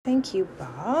Thank you,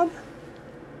 Bob.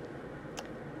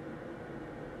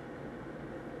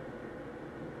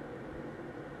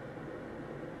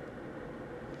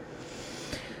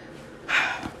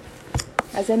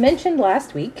 As I mentioned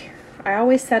last week, I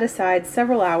always set aside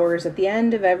several hours at the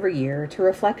end of every year to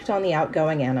reflect on the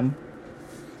outgoing annum.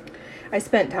 I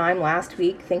spent time last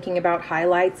week thinking about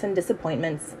highlights and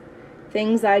disappointments,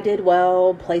 things I did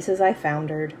well, places I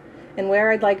foundered, and where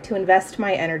I'd like to invest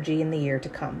my energy in the year to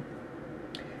come.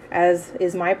 As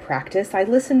is my practice, I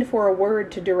listened for a word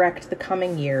to direct the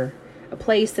coming year, a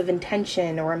place of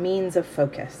intention or a means of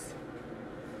focus.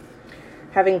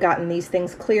 Having gotten these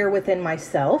things clear within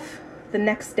myself, the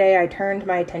next day I turned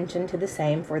my attention to the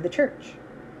same for the church.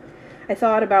 I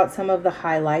thought about some of the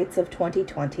highlights of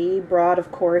 2020, brought, of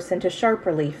course, into sharp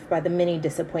relief by the many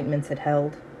disappointments it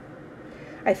held.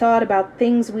 I thought about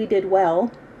things we did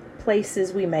well,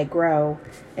 places we may grow,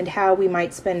 and how we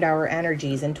might spend our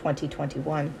energies in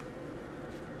 2021.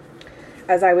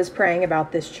 As I was praying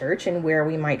about this church and where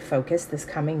we might focus this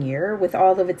coming year, with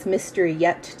all of its mystery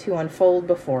yet to unfold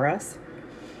before us,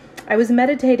 I was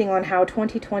meditating on how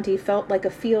 2020 felt like a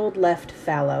field left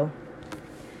fallow.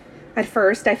 At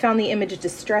first, I found the image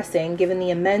distressing given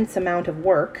the immense amount of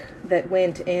work that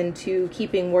went into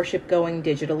keeping worship going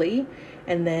digitally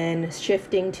and then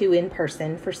shifting to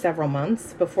in-person for several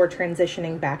months before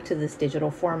transitioning back to this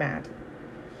digital format.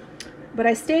 But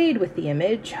I stayed with the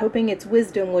image, hoping its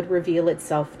wisdom would reveal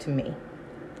itself to me.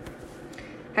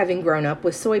 Having grown up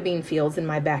with soybean fields in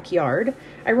my backyard,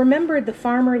 I remembered the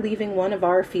farmer leaving one of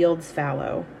our fields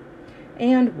fallow.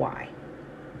 And why?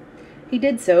 He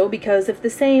did so because if the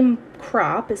same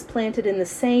crop is planted in the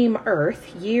same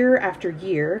earth year after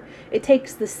year, it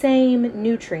takes the same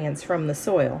nutrients from the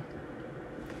soil.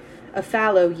 A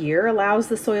fallow year allows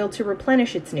the soil to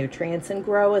replenish its nutrients and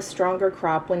grow a stronger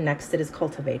crop when next it is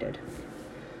cultivated.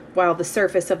 While the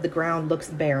surface of the ground looks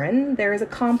barren, there is a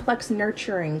complex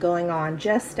nurturing going on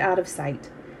just out of sight,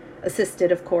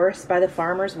 assisted, of course, by the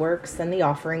farmer's works and the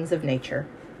offerings of nature.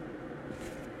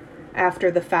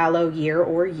 After the fallow year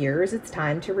or years, it's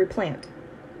time to replant.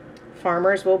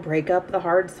 Farmers will break up the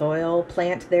hard soil,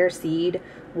 plant their seed,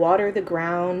 water the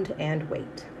ground, and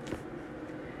wait.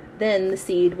 Then the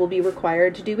seed will be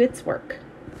required to do its work,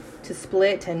 to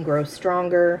split and grow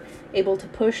stronger, able to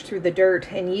push through the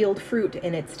dirt and yield fruit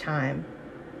in its time.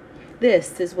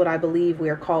 This is what I believe we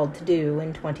are called to do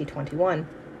in 2021.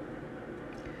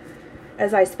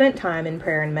 As I spent time in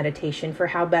prayer and meditation for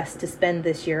how best to spend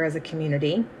this year as a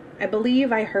community, I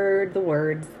believe I heard the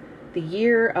words, the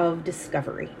year of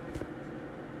discovery.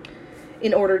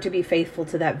 In order to be faithful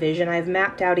to that vision, I've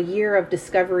mapped out a year of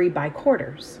discovery by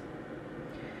quarters.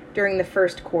 During the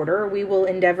first quarter, we will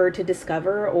endeavor to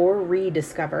discover or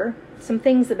rediscover some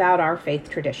things about our faith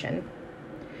tradition.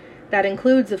 That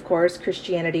includes, of course,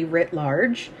 Christianity writ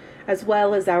large, as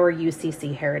well as our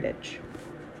UCC heritage.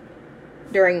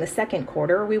 During the second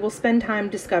quarter, we will spend time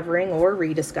discovering or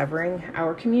rediscovering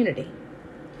our community.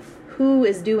 Who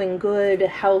is doing good,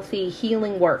 healthy,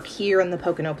 healing work here in the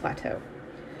Pocono Plateau?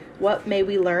 What may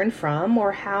we learn from,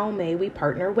 or how may we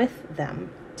partner with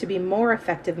them to be more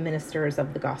effective ministers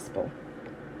of the gospel?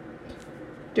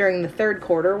 During the third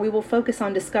quarter, we will focus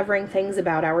on discovering things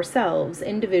about ourselves,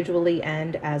 individually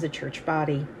and as a church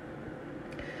body.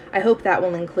 I hope that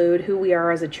will include who we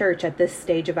are as a church at this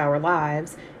stage of our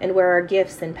lives and where our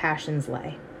gifts and passions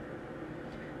lay.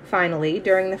 Finally,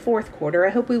 during the fourth quarter, I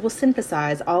hope we will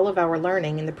synthesize all of our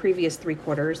learning in the previous 3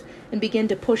 quarters and begin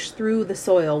to push through the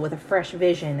soil with a fresh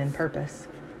vision and purpose.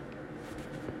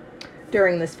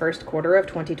 During this first quarter of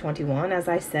 2021, as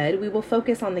I said, we will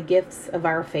focus on the gifts of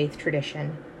our faith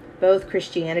tradition, both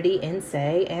Christianity in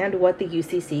se and what the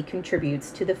UCC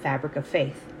contributes to the fabric of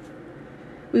faith.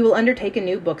 We will undertake a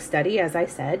new book study, as I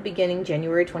said, beginning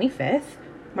January 25th,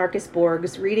 Marcus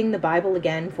Borg's Reading the Bible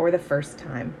Again for the First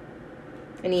Time.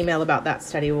 An email about that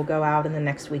study will go out in the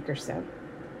next week or so.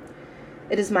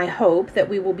 It is my hope that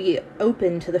we will be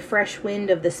open to the fresh wind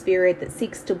of the Spirit that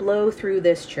seeks to blow through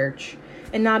this church,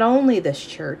 and not only this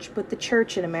church, but the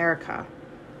church in America.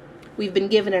 We've been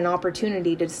given an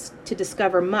opportunity to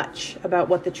discover much about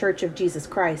what the Church of Jesus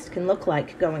Christ can look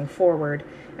like going forward,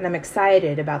 and I'm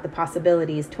excited about the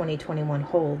possibilities 2021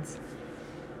 holds.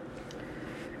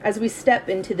 As we step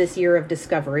into this year of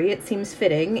discovery, it seems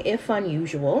fitting, if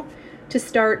unusual, to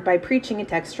start by preaching a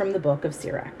text from the book of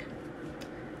Sirach.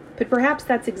 But perhaps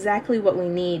that's exactly what we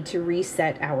need to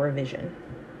reset our vision.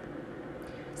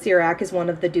 Sirach is one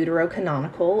of the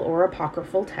deuterocanonical or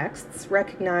apocryphal texts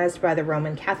recognized by the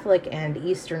Roman Catholic and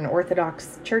Eastern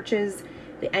Orthodox churches,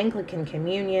 the Anglican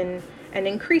Communion, and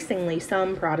increasingly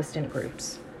some Protestant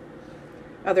groups.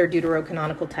 Other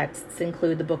deuterocanonical texts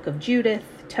include the Book of Judith,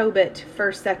 Tobit,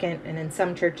 1st, 2nd, and in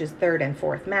some churches 3rd and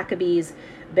 4th Maccabees,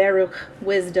 Baruch,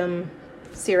 Wisdom,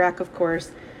 Sirach, of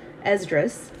course,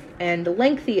 Esdras, and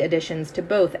lengthy additions to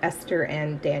both Esther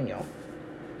and Daniel.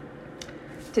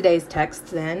 Today's text,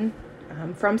 then,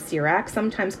 from Sirach,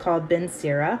 sometimes called Ben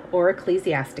Sira or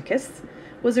Ecclesiasticus,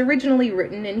 was originally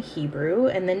written in Hebrew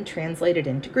and then translated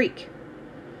into Greek.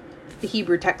 The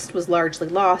Hebrew text was largely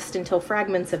lost until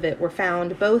fragments of it were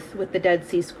found both with the Dead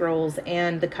Sea Scrolls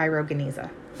and the Cairo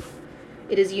Geniza.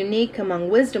 It is unique among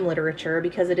wisdom literature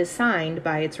because it is signed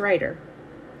by its writer.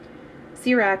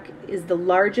 Sirach is the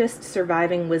largest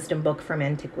surviving wisdom book from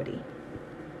antiquity.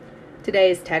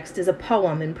 Today's text is a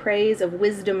poem in praise of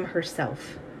wisdom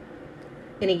herself.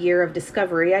 In a year of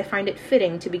discovery, I find it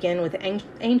fitting to begin with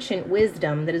ancient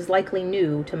wisdom that is likely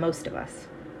new to most of us.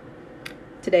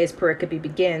 Today's pericope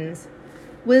begins,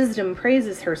 "Wisdom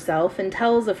praises herself and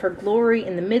tells of her glory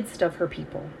in the midst of her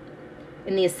people.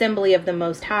 In the assembly of the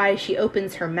Most High she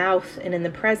opens her mouth, and in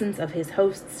the presence of his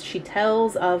hosts she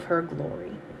tells of her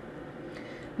glory."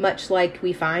 Much like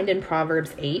we find in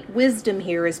Proverbs 8, wisdom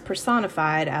here is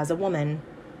personified as a woman.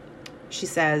 She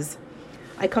says,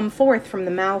 "I come forth from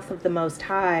the mouth of the Most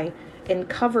High and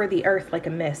cover the earth like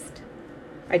a mist.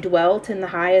 I dwelt in the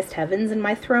highest heavens, and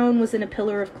my throne was in a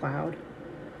pillar of cloud.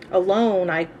 Alone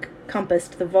I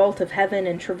compassed the vault of heaven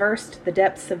and traversed the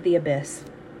depths of the abyss.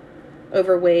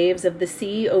 Over waves of the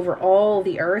sea, over all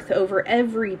the earth, over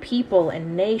every people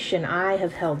and nation I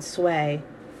have held sway.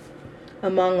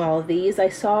 Among all these I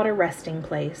sought a resting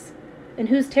place. In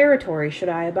whose territory should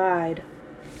I abide?"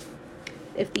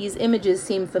 If these images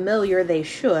seem familiar, they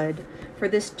should, for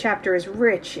this chapter is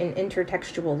rich in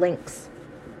intertextual links.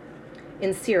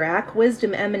 In Sirach,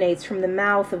 wisdom emanates from the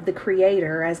mouth of the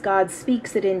Creator as God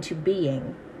speaks it into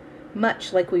being,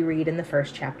 much like we read in the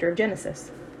 1st chapter of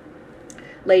Genesis.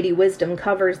 Lady Wisdom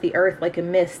covers the earth like a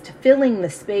mist, filling the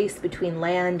space between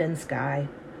land and sky.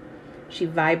 She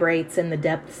vibrates in the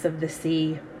depths of the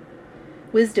sea.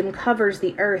 Wisdom covers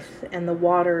the earth and the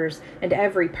waters and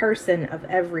every person of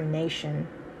every nation.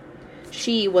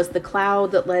 She was the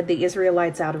cloud that led the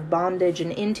Israelites out of bondage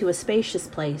and into a spacious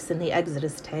place in the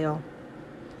Exodus tale.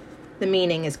 The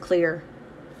meaning is clear.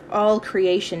 All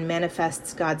creation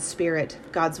manifests God's Spirit,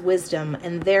 God's wisdom,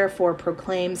 and therefore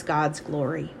proclaims God's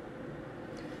glory.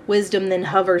 Wisdom then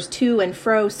hovers to and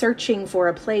fro, searching for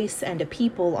a place and a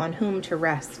people on whom to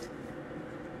rest.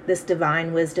 This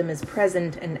divine wisdom is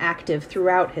present and active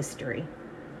throughout history.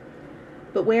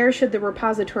 But where should the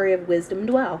repository of wisdom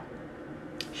dwell?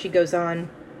 She goes on,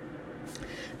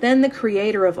 "Then the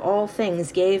Creator of all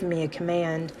things gave me a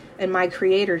command, and my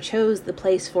Creator chose the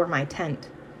place for my tent.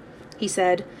 He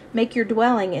said, 'Make your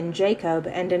dwelling in Jacob,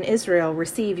 and in Israel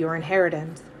receive your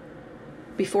inheritance.'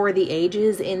 Before the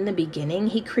ages, in the beginning,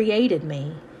 he created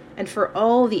me, and for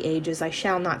all the ages I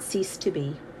shall not cease to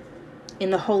be. In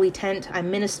the holy tent I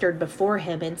ministered before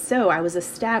him, and so I was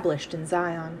established in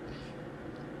Zion.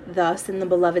 Thus in the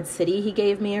beloved city he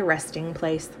gave me a resting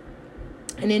place,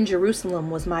 and in Jerusalem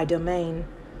was my domain.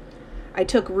 I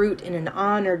took root in an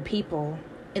honored people,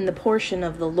 in the portion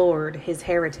of the Lord, his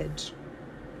heritage."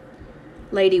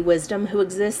 Lady Wisdom, who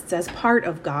exists as part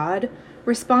of God,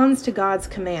 responds to God's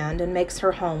command and makes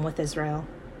her home with Israel.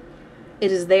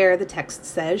 It is there, the text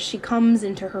says, she comes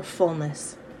into her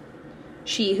fullness.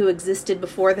 She who existed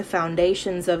before the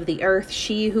foundations of the earth,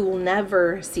 she who will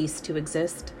never cease to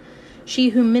exist, she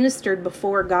who ministered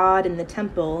before God in the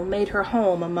temple, made her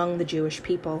home among the Jewish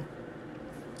people.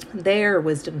 There,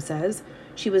 Wisdom says,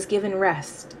 she was given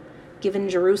rest, given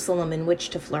Jerusalem in which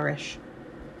to flourish.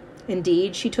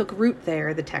 Indeed, she took root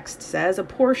there, the text says, a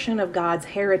portion of God's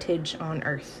heritage on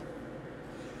earth.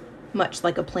 Much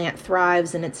like a plant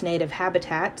thrives in its native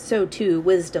habitat, so too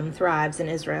wisdom thrives in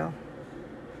Israel.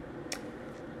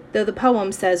 Though the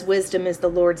poem says wisdom is the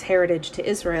Lord's heritage to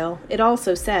Israel, it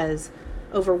also says,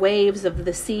 over waves of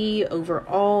the sea, over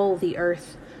all the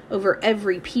earth, over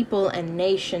every people and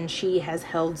nation she has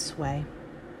held sway.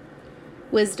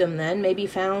 Wisdom, then, may be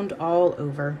found all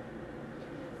over.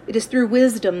 It is through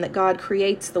wisdom that God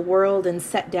creates the world and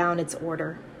set down its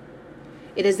order.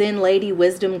 It is in Lady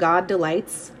Wisdom God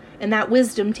delights, and that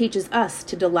wisdom teaches us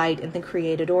to delight in the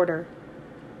created order.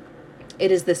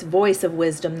 It is this voice of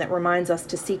wisdom that reminds us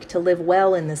to seek to live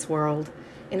well in this world,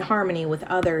 in harmony with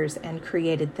others and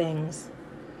created things.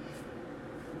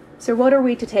 So what are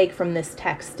we to take from this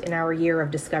text in our year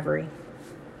of discovery?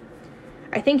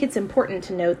 I think it's important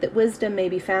to note that wisdom may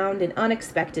be found in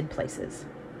unexpected places.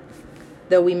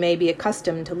 Though we may be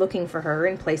accustomed to looking for her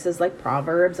in places like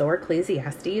Proverbs or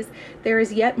Ecclesiastes, there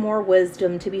is yet more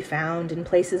wisdom to be found in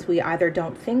places we either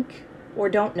don't think or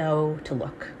don't know to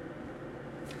look.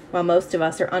 While most of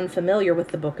us are unfamiliar with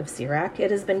the Book of Sirach, it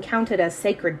has been counted as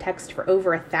sacred text for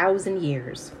over 1,000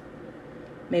 years.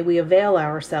 May we avail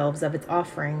ourselves of its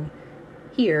offering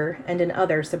here and in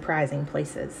other surprising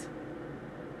places.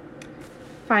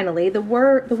 Finally, the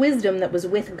wisdom that was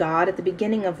with God at the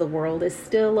beginning of the world is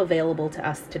still available to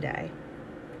us today.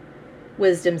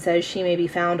 Wisdom says she may be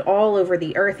found all over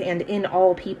the earth and in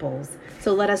all peoples,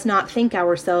 so let us not think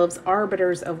ourselves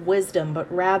arbiters of wisdom,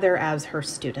 but rather as her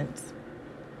students.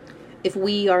 If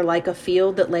we are like a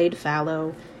field that laid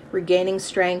fallow, regaining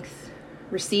strength,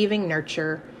 receiving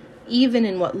nurture, even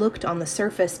in what looked on the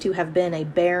surface to have been a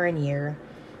barren year,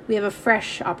 we have a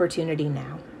fresh opportunity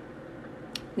now.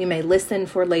 We may listen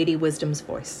for Lady Wisdom's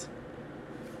voice.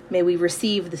 May we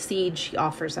receive the seed she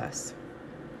offers us.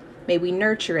 May we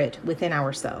nurture it within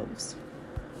ourselves.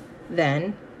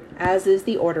 Then, as is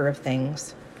the order of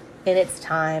things, in its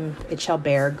time it shall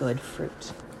bear good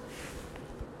fruit.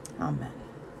 Amen.